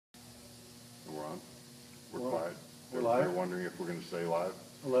We're quiet. We're live? You're wondering if we're going to stay live?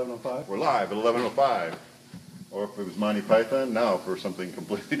 11:05? We're live at 11:05. Or if it was Monty Python, now for something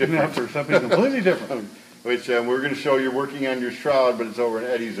completely different. Now for something completely different. Which we're going to show you working on your shroud, but it's over in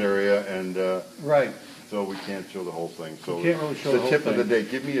Eddie's area, and Right. so we can't show the whole thing. So You can't really show the whole tip of the thing. day.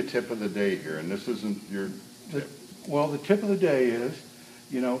 Give me a tip of the day here, and this isn't your tip. Well, the tip of the day is,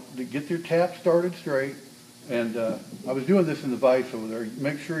 to get your tap started straight. And I was doing this in the vise over there.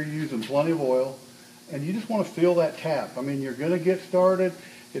 Make sure you're using plenty of oil, and you just want to feel that tap. I mean, you're going to get started.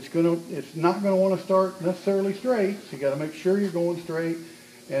 It's not going to want to start necessarily straight, so you got to make sure you're going straight.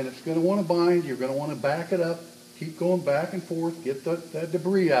 And it's going to want to bind. You're going to want to back it up, keep going back and forth, get that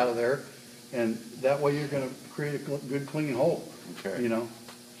debris out of there, and that way you're going to create a good, clean hole. Okay.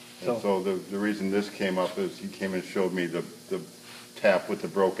 So the reason this came up is he came and showed me the tap with the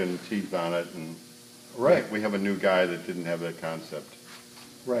broken teeth on it, and right, we have a new guy that didn't have that concept.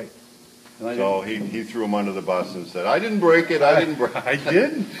 right. And So he threw him under the bus and said, "I didn't break it. I didn't break it." I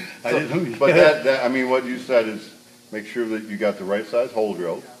didn't. I didn't. But I mean, what you said is make sure that you got the right size hole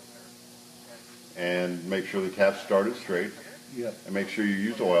drilled, and make sure the tap started straight, Yeah. and make sure you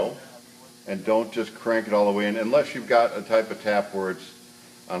use oil, and don't just crank it all the way in unless you've got a type of tap where it's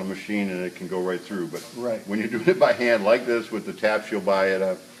on a machine and it can go right through. But Right. when you're doing it by hand like this with the taps you'll buy at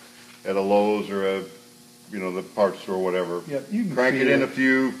a Lowe's or the parts store or whatever, Yep, you can crank it feel in it. a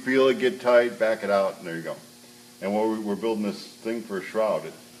few, feel it get tight, back it out, and there you go. And we're building this thing for a shroud.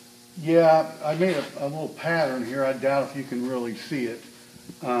 Yeah, I made a little pattern here. I doubt if you can really see it,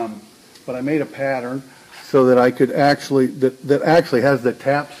 but I made a pattern so that I could actually that actually has the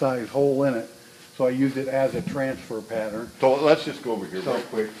tap size hole in it. So I used it as a transfer pattern. So let's just go over here So- real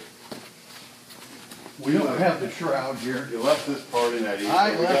quick. We don't have the shroud here. You left this part in, Eddie.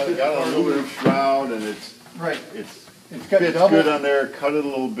 I We left this got part an aluminum shroud, and it's Right. it's It's got fits double. good on there. Cut it a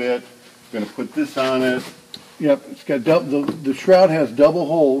little bit. Going to put this on it. Yep, it's got the shroud has double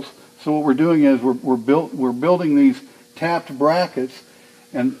holes. So what we're doing is we're building these tapped brackets,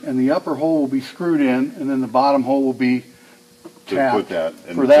 and the upper hole will be screwed in, and then the bottom hole will be To tapped put that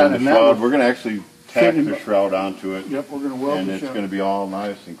and, for that. and the And that shroud. will- We're going to actually tack in- the shroud onto it. Yep, we're going to weld And the it's shroud. going to be all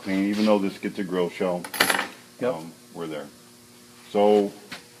nice and clean, even though this gets a grill shell. Yep. We're there. So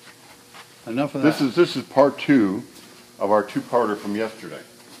Enough of that. this is part 2 of our 2-parter from yesterday.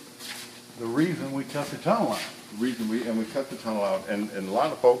 The reason we cut the tunnel out. We cut the tunnel out, and a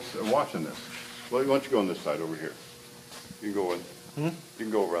lot of folks are watching this. Well, why don't you go on this side over here? You can go in. You can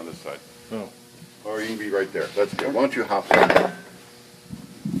go over on this side. Oh. Or you can be right there. That's good. Why don't you hop in?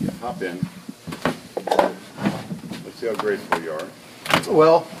 Yeah, hop in. Let's see how graceful you are.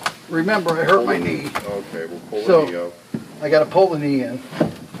 Well, remember I hurt my knee. Okay, we'll pull So- the knee out. I got to pull the knee in,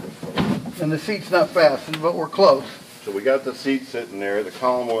 and the seat's not fastened, but we're close. So we got the seat sitting there. The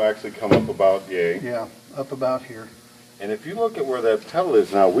column will actually come up about yay. Yeah, up about here. And if you look at where that pedal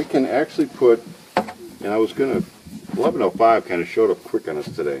is now, we can actually put, and I was going to, 1105 kind of showed up quick on us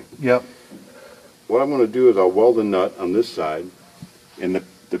today. Yep. What I'm going to do is I'll weld a nut on this side, and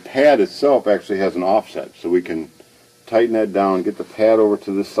the pad itself actually has an offset, so we can tighten that down, get the pad over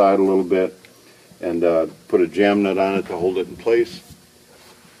to this side a little bit, and put a jam nut on it to hold it in place.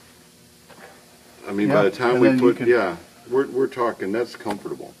 I mean, by Yeah, the time and we then you put, can- yeah, we're talking, that's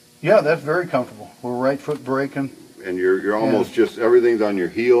comfortable. Yeah, that's very comfortable. We're right foot braking. And you're almost just, everything's on your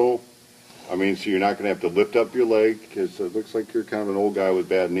heel. I mean, so you're not going to have to lift up your leg, because it looks like you're kind of an old guy with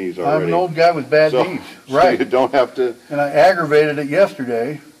bad knees already. I'm an old guy with bad So- knees. So Right. you don't have to, And I aggravated it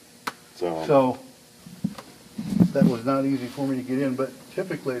yesterday, so. so that was not easy for me to get in, but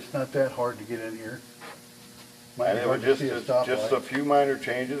typically it's not that hard to get in here. Might And be it hard was to just, see a just a stoplight. few minor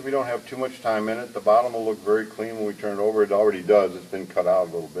changes. We don't have too much time in it. The bottom will look very clean when we turn it over. It already does. It's been cut out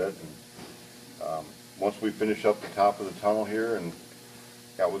a little bit. And, once we finish up the top of the tunnel here and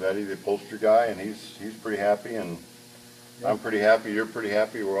got with Eddie, the upholstery guy, and he's pretty happy, and I'm pretty happy. You're pretty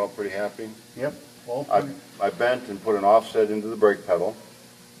happy. We're all pretty happy. Yep. Well, I bent and put an offset into the brake pedal,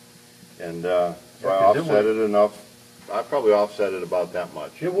 and so Yeah, I 'cause it offset it enough. I probably offset it about that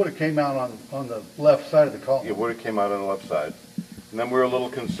much. it would have came out on the left side of the column. It would have came out on the left side. And then we were a little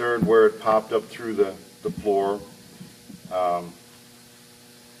concerned where it popped up through the floor.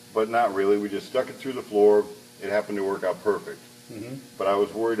 But not really. We just stuck it through the floor. It happened to work out perfect. Mhm. But I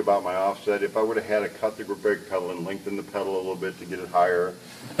was worried about my offset. If I would have had to cut the brake pedal and lengthen the pedal a little bit to get it higher,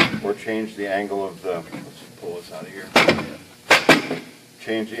 or change the angle of the, let's pull this out of here,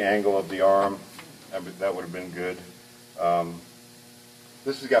 change the angle of the arm, that would have been good.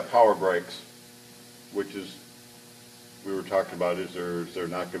 This has got power brakes, which is, we were talking about, is there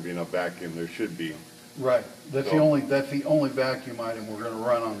not going to be enough vacuum? There should be. Right. That's the only vacuum item we're going to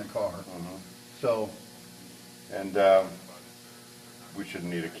run on the car. So And we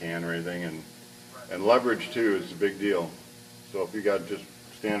shouldn't need a can or anything. And leverage too is a big deal. So if you got just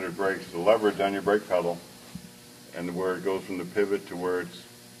standard brakes, the leverage on your brake pedal and where it goes from the pivot to where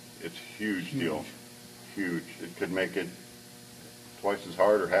it's huge deal. Huge. It could make it twice as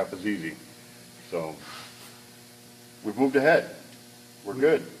hard or half as easy. So we've moved ahead. We're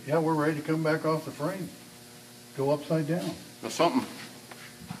good. Yeah, we're ready to come back off the frame. Go upside down. Now something,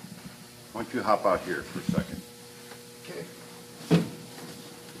 why don't you hop out here for a second? Okay.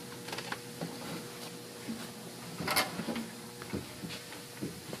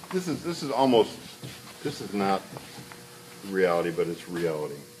 This is not reality, but it's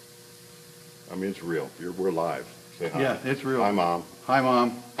reality. I mean, it's real. We're live. Say hi. Yeah, it's real. Hi, Mom. Hi,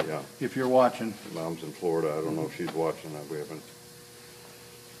 Mom. Yeah. If you're watching. Mom's in Florida. I don't know if she's watching. We haven't.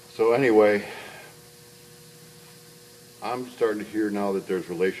 So anyway, I'm starting to hear now that there's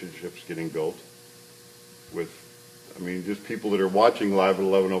relationships getting built with, I mean, just people that are watching live at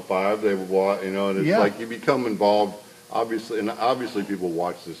 11:05. They watch, you know, and it's like you become involved. Obviously, people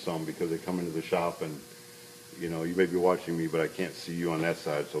watch this some because they come into the shop and, you know, you may be watching me, but I can't see you on that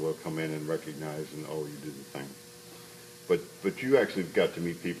side, so they'll come in and recognize and, oh, you did the thing. But you actually got to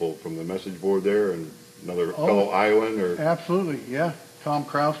meet people from the message board there and another fellow Iowan or. Absolutely, yeah. Tom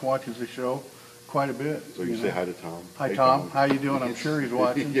Kraus watches the show quite a bit. So you say hi to Tom. Hi, hey, Tom. How you doing? I'm sure he's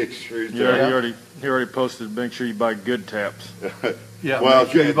watching. Yeah, sure he's Yeah, there. he already posted. Make sure you buy good taps. Yeah, well,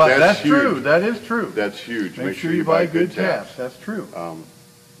 make sure you buy, that's huge. true. That is true. That's huge. Make sure you buy good taps. That's true.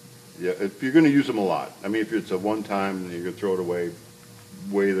 Yeah, if you're going to use them a lot. I mean, if it's a one-time and you're going to throw it away,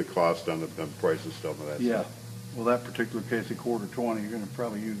 weigh the cost on the price of stuff and that Yeah. stuff. Well, that particular case, a quarter 20, you're going to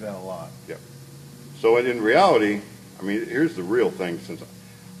probably use that a lot. Yeah. So in reality, I mean, here's the real thing. Since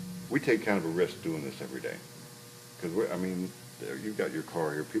we take kind of a risk doing this every day, because I mean, you've got your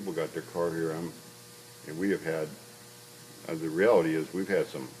car here. People got their car here. And we have had. The reality is, we've had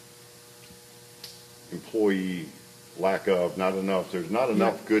some employee lack of, not enough. There's not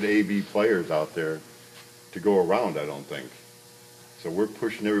enough good AB players out there to go around, I don't think. So we're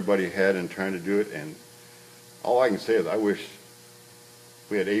pushing everybody ahead and trying to do it. And all I can say is I wish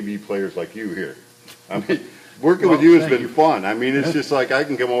we had AB players like you here. I mean, working with you has been fun. I mean, it's just like I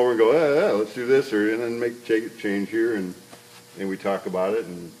can come over and go, let's do this, and then make change here, and we talk about it.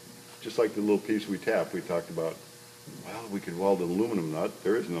 And just like the little piece we tapped, we talked about, well, we could weld an aluminum nut.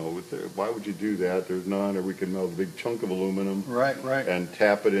 There is no. Why would you do that? There's none. Or we could melt a big chunk of aluminum. Right. And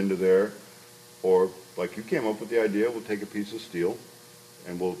tap it into there. Or, like you came up with the idea, we'll take a piece of steel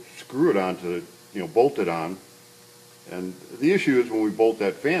and we'll screw it onto, bolt it on. And the issue is when we bolt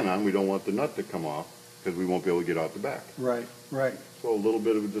that fan on, we don't want the nut to come off because we won't be able to get out the back. Right. So a little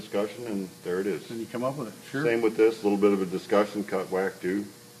bit of a discussion, and there it is. And you come up with it. Sure. Same with this, a little bit of a discussion, cut, whack, do.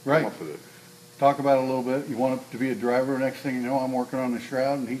 Right. Come up with it. Talk about it a little bit. You want it to be a driver. Next thing you know, I'm working on the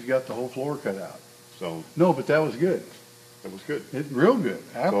shroud, and he's got the whole floor cut out. So No, but that was good. that was good. It's real good.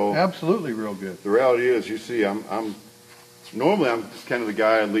 So- Absolutely real good. The reality is, you see, normally I'm kind of the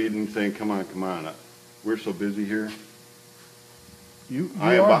guy leading, saying, come on. We're so busy here. You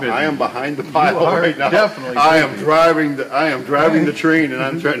I are busy. am behind the pile are right now. definitely I am busy. driving the train, and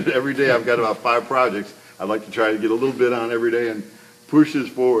I'm trying to, every day I've got about 5 projects. I'd like to try to get a little bit on every day and push this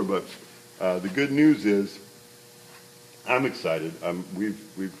forward. But the good news is, I'm excited.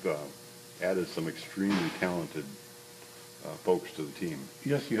 We've added some extremely talented folks to the team.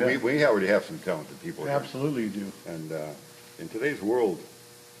 Yes, you have. We already have some talented people here. Absolutely, you do. And in today's world,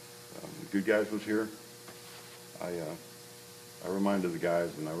 Good Guys was here. I reminded the guys,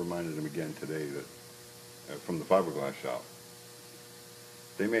 and I reminded them again today, that from the fiberglass shop,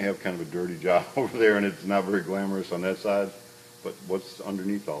 they may have kind of a dirty job over there, and it's not very glamorous on that side, but what's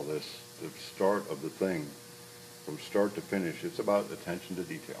underneath all this, the start of the thing, from start to finish, it's about attention to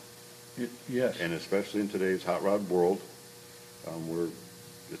detail. Yes. And especially in today's hot rod world,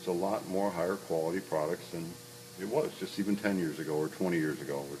 it's a lot more higher quality products than it was just even 10 years ago or 20 years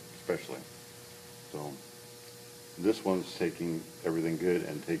ago, especially. So this one's taking everything good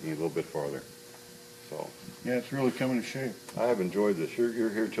and taking it a little bit farther. So Yeah, it's really coming to shape. I have enjoyed this. You're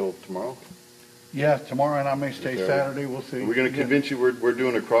here till tomorrow? Yeah, tomorrow, and I may stay Okay. Saturday. We'll see. We're going to convince you we're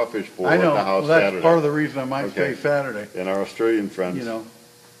doing a crawfish boil I at know. the house Well, that's Saturday. part of the reason I might Okay. stay Saturday. And our Australian friends, You know.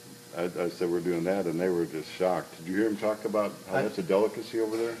 I said we're doing that, and they were just shocked. Did you hear him talk about how that's a delicacy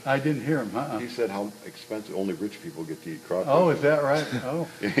over there? I didn't hear him. He said how expensive, only rich people get to eat crawfish. Oh, is that right? Oh.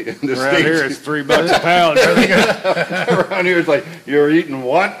 In the Around States, here, it's $3 a pound. around here, it's like, you're eating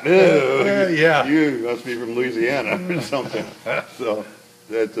what? Yeah. You must be from Louisiana or something. So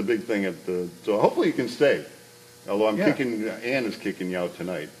that's a big thing. So hopefully you can stay. Although Yeah. Ann is kicking you out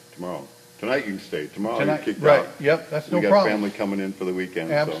tomorrow Tonight you can stay. Tomorrow you're Tonight, kicked right, out. yep, that's no We got problem. family coming in for the weekend.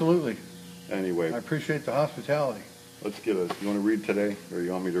 so Absolutely. Anyway, I appreciate the hospitality. let's get a, you want to read today, or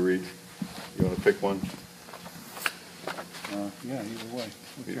you want me to read? You want to pick one? Yeah, either way,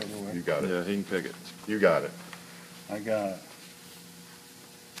 whichever You way. got it. Yeah, he can pick it. You got it. I got it.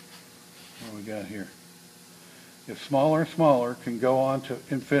 What do we got here? If smaller and smaller can go on to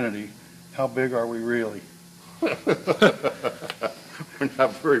infinity, how big are we really? We're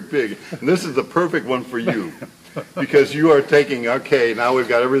not very big. And this is the perfect one for you. Because you are taking, okay, now we've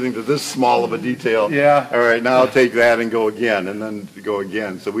got everything to this small of a detail. Yeah. All right, now I'll take that and go again, and then go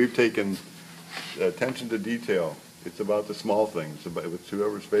again. So we've taken attention to detail. It's about the small things. It's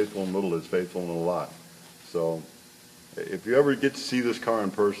whoever's faithful in little is faithful in a lot. So if you ever get to see this car in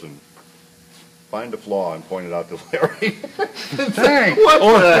person, find a flaw and point it out to Larry. Thanks. What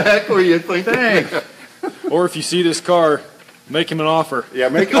the heck were you thinking? Thanks. Or if you see this car, make him an offer. Yeah,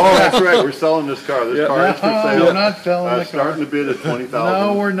 that's right. We're selling this car. This car is for sale. We're not selling the car. Starting to bid at $20,000.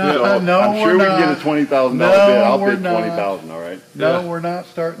 No, we're not. So No, I'm sure we're we can get a not. $20,000 No, bid. I'll we're bid not. $20,000. All right. No, Yeah. we're not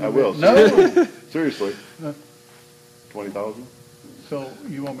starting. I to will. bid. No. Seriously. 20,000. So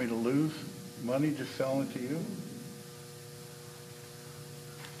you want me to lose money just selling it to you?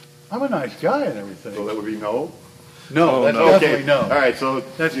 I'm a nice guy and everything. So that would be no. No, Oh, that's no. definitely no. All right. So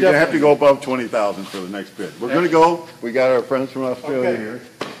That's you're gonna have to definitely go above 20,000 for the next bid. We're gonna go. We got our friends from Australia Okay. here.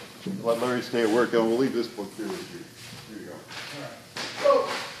 Let Larry stay at work, and we'll leave this book here with you. Here you go.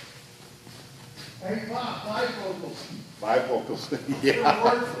 Hey, Bob, bifocals. Bifocals.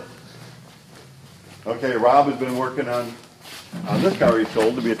 Yeah. Okay, Rob has been working on this car he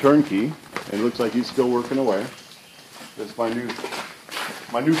sold to be a turnkey, and it looks like he's still working away. That's my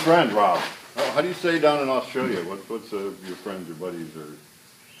new friend, Rob. Oh, how do you say down in Australia? What's your friends or buddies or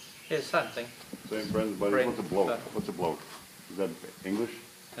Yeah, same thing. same friends, buddies? Friend. What's a bloke? What's a bloke? Is that English?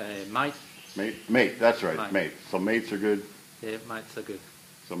 Mate, Mate, that's right, Mate. mate. So mates are good. yeah, mates are good.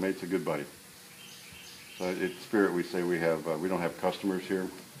 So mate's a good buddy. So at Spirit we say we don't have customers here.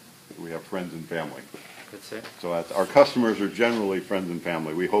 We have friends and family. That's it. So our customers are generally friends and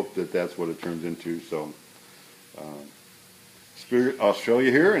family. We hope that that's what it turns into. So Spirit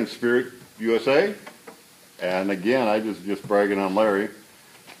Australia here and Spirit USA. And again, I just bragging on Larry.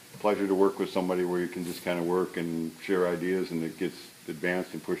 Pleasure to work with somebody where you can just kind of work and share ideas and it gets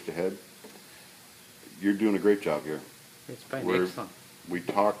advanced and pushed ahead. You're doing a great job here. It's been We're- excellent. We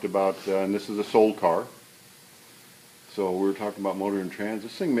talked about, and this is a sold car. So we were talking about motor and trans.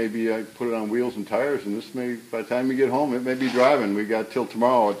 This thing maybe I put it on wheels and tires, and this may, by the time you get home, it may be driving. We got till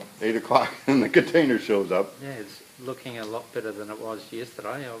tomorrow at 8 o'clock, and the container shows up. Yeah, it's looking a lot better than it was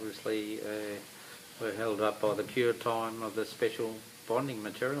yesterday. Obviously, we're held up by the cure time of the special bonding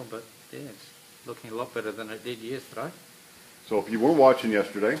material, but yeah, it's looking a lot better than it did yesterday. So if you weren't watching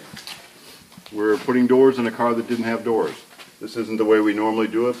yesterday, we're putting doors in a car that didn't have doors. This isn't the way we normally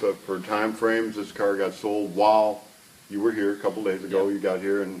do it, but for time frames, this car got sold while you were here a couple days ago. Yep. You got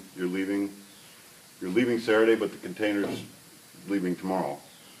here and you're leaving Saturday, but the container's leaving tomorrow.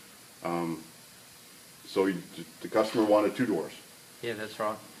 So the customer wanted 2 doors. Yeah, that's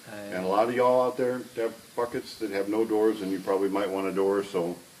right. And a lot of y'all out there have buckets that have no doors, and you probably might want a door,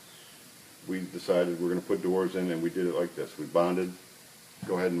 so we decided we're going to put doors in, and we did it like this. We bonded.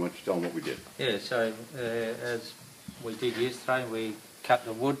 Go ahead and why don't you tell them what we did. Yeah, so as we did yesterday, we cut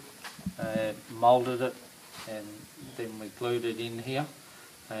the wood, moulded it, and then we glued it in here.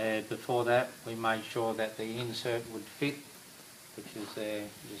 Before that, we made sure that the insert would fit, which is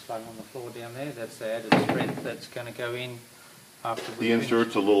just laying on the floor down there. That's the added strength that's going to go in after we The finish.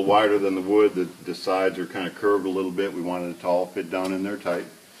 insert's a little wider than the wood. The sides are kind of curved a little bit. We wanted it to all fit down in there tight.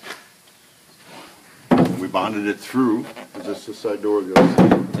 We bonded it through. Is this side door or the other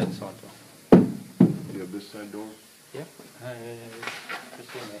side? That side door. You have this side door? Yep.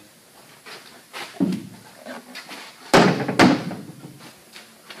 Just in there.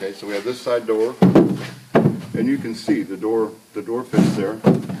 Okay, so we have this side door, and you can see the door fits there.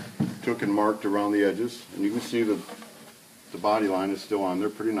 Took and marked around the edges, and you can see the body line is still on there,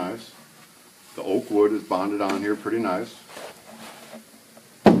 pretty nice. The oak wood is bonded on here, pretty nice.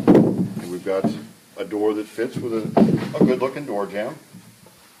 And we've got a door that fits with a good-looking door jamb.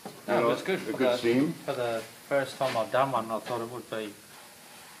 No, You know, it was good. a good seam. For the first time I've done one, I thought it would be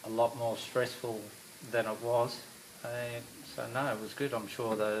a lot more stressful than it was. So no, it was good. I'm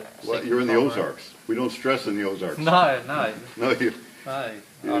sure the. Well, second you're in the time Ozarks. We don't stress in the Ozarks. around- No, No, no.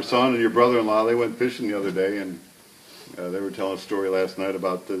 your son and your brother-in-law, they went fishing the other day, and they were telling a story last night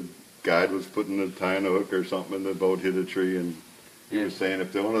about the guide was tying a hook or something, and the boat hit a tree, and he was saying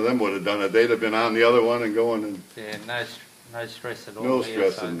if one of them would have done it, they'd have been on the other one and going. And Yeah, no stress at all. No here,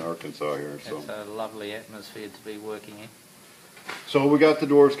 stress so in Arkansas here, so. It's a lovely atmosphere to be working in. So we got the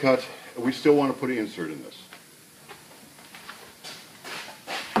doors cut. We still want to put an insert in this.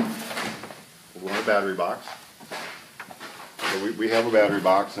 We want a battery box. So we have a battery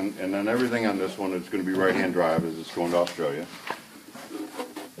box, and then everything on this one is going to be right-hand drive as it's going to Australia.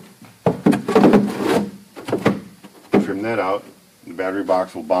 Trim that out. The battery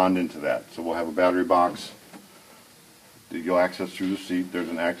box will bond into that. So we'll have a battery box that you'll access through the seat. There's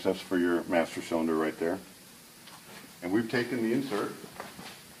an access for your master cylinder right there. And we've taken the insert.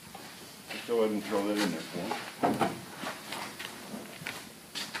 Let's go ahead and throw that in there for him.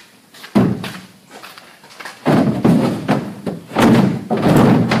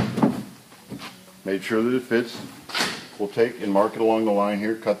 Made sure that it fits. We'll take and mark it along the line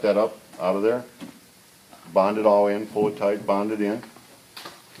here, cut that up out of there, bond it all in, pull it tight, bond it in,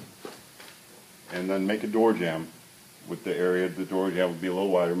 and then make a door jamb with the area. The door jamb would be a little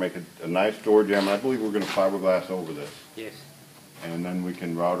wider, make a nice door jamb. I believe we're going to fiberglass over this. Yes. And then we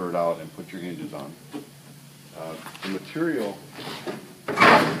can router it out and put your hinges on. The material,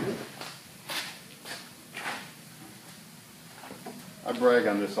 I brag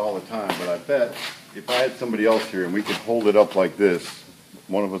on this all the time, but I bet if I had somebody else here and we could hold it up like this,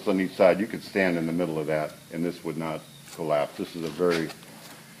 one of us on each side, you could stand in the middle of that and this would not collapse. This is a very,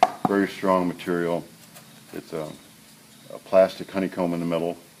 very strong material. It's a plastic honeycomb in the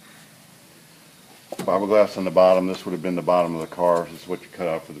middle. Fiberglass on the bottom. This would have been the bottom of the car. This is what you cut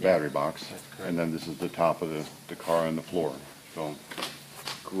out for the battery box. And then this is the top of the car and the floor. So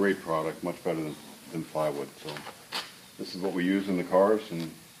great product, much better than plywood. So this is what we use in the cars.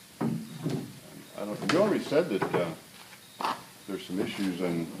 And I don't know, you already said that there's some issues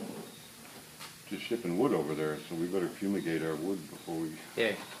in just shipping wood over there, so we better fumigate our wood before we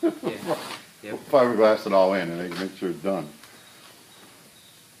Yeah. Yep. fiberglass it all in and make sure it's done.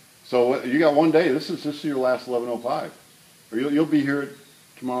 So you got one day. This is your last 11:05. Or you'll be here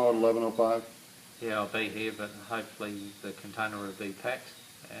tomorrow at 11:05. Yeah, I'll be here, but hopefully the container will be packed,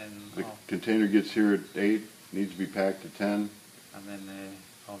 and The container gets here at 8. Needs to be packed at 10. and then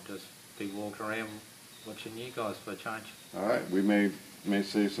I'll just be walking around watching you guys for a change. All right. We may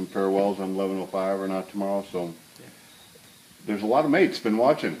say some farewells on 11:05 or not tomorrow. So Yeah. there's a lot of mates been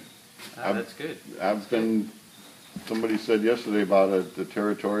watching. That's good. I've been. Somebody said yesterday about the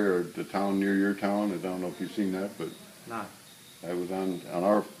territory or the town near your town. I don't know if you've seen that, but No. I was on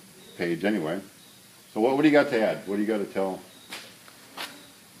our page anyway. So what do you got to add? What do you got to tell?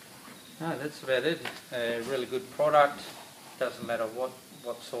 No, that's about it. Really good product. Doesn't matter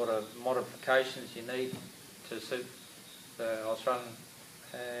what sort of modifications you need to suit the Australian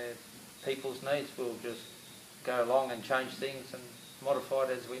people's needs. We'll just go along and change things and modify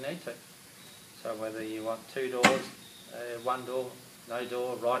it as we need to. So whether you want 2 doors, 1 door, no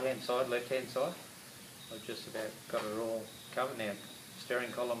door, right hand side, left hand side, we've just about got it all covered now.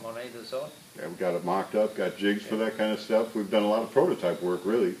 Steering column on either side. Yeah, we've got it mocked up, got jigs for that kind of stuff. We've done a lot of prototype work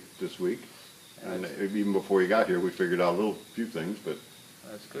really this week. And even before you got here, we figured out a few things, but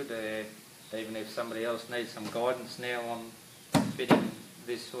That's good. Even if somebody else needs some guidance now on fitting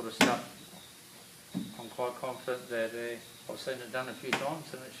this sort of stuff, I'm quite confident that I've seen it done a few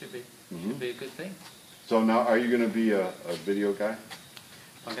times, and it should be a good thing. so now are you going to be a video guy?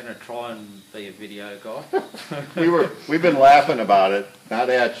 I'm going to try and be a video guy. We've been laughing about it, not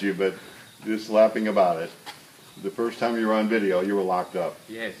at you, but just laughing about it. The first time you were on video, you were locked up.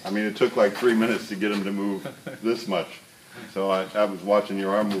 Yes. I mean, it took like 3 minutes to get them to move this much. So I was watching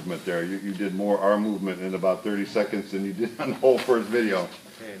your arm movement there. You did more arm movement in about 30 seconds than you did on the whole first video.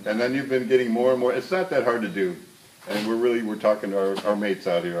 Yeah. And then you've been getting more and more. It's not that hard to do. And we're talking to our mates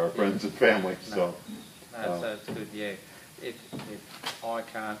out here, our friends and family. So No, so it's good, yeah. If I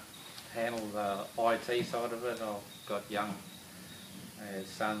can't handle the IT side of it, I've got young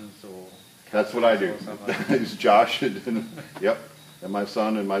sons or that's what I do. or something. It's Josh and yep. And my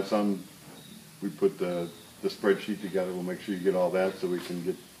son, we put the spreadsheet together. We'll make sure you get all that so we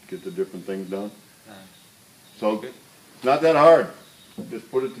can get the different things done. No. So Good. it's not that hard. Just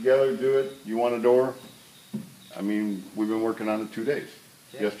put it together, do it. You want a door? I mean, we've been working on it 2 days.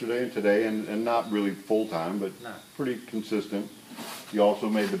 Yeah. Yesterday and today, and not really full time, but No. pretty consistent. You also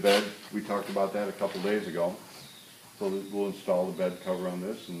made the bed. We talked about that a couple days ago. So we'll install the bed cover on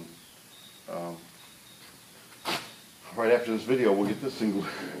this, and right after this video, we'll get this thing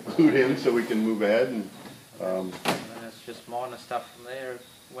glued in so we can move ahead. And And then it's just minor stuff from there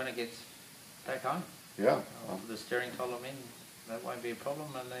when it gets back home. yeah, I'll put the steering column in, that won't be a problem,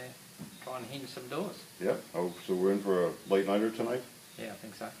 and try and hinge some doors. yeah. Oh, so we're in for a late nighter tonight. Yeah, I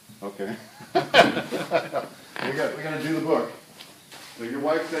think so. Okay. We gotta do the book. So your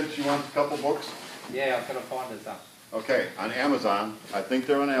wife said she wants a couple books? Yeah, I've got to find us up. Okay, on Amazon, I think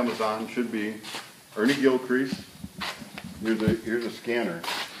they're on Amazon, should be. Ernie Gilcrease. Here's a scanner.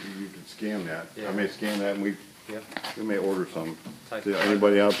 You can scan that. I Yeah. may scan that and we Yep. may order some. Take See, it.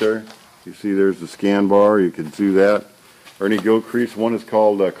 anybody out there? You see there's the scan bar, you can do that. Ernie Gilcrease, one is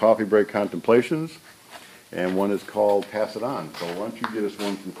called Coffee Break Contemplations, and one is called Pass It On. So why don't you get us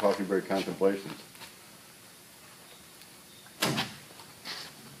one from Coffee Break Contemplations?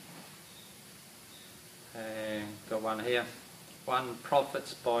 And got one here. One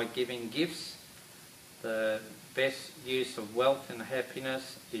profits by giving gifts. The best use of wealth and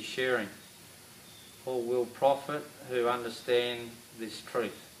happiness is sharing. All will profit who understand this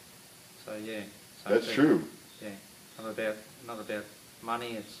truth. So yeah. same That's thing. true. Yeah. Not about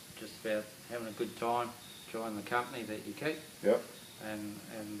money. It's just about having a good time, enjoying the company that you keep. Yep. And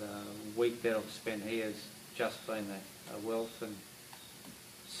the week that I've spent here has just been a wealth and.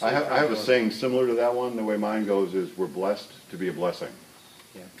 I have a super saying similar to that one. The way mine goes is, we're blessed to be a blessing.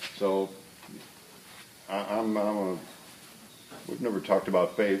 Yeah. So we've never talked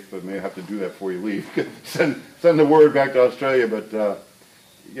about faith, but may have to do that before you leave. send the word back to Australia. But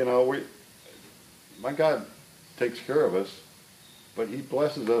my God takes care of us, but He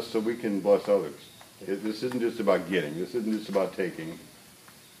blesses us so we can bless others. This isn't just about getting. This isn't just about taking.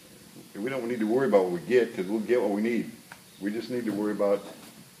 We don't need to worry about what we get, because we'll get what we need. We just need to worry about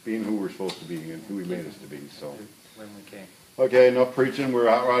being who we're supposed to be and who He made us to be. So, when we can. okay, enough preaching. We're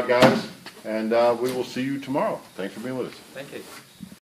Hot Rod guys, and we will see you tomorrow. Thanks for being with us. Thank you.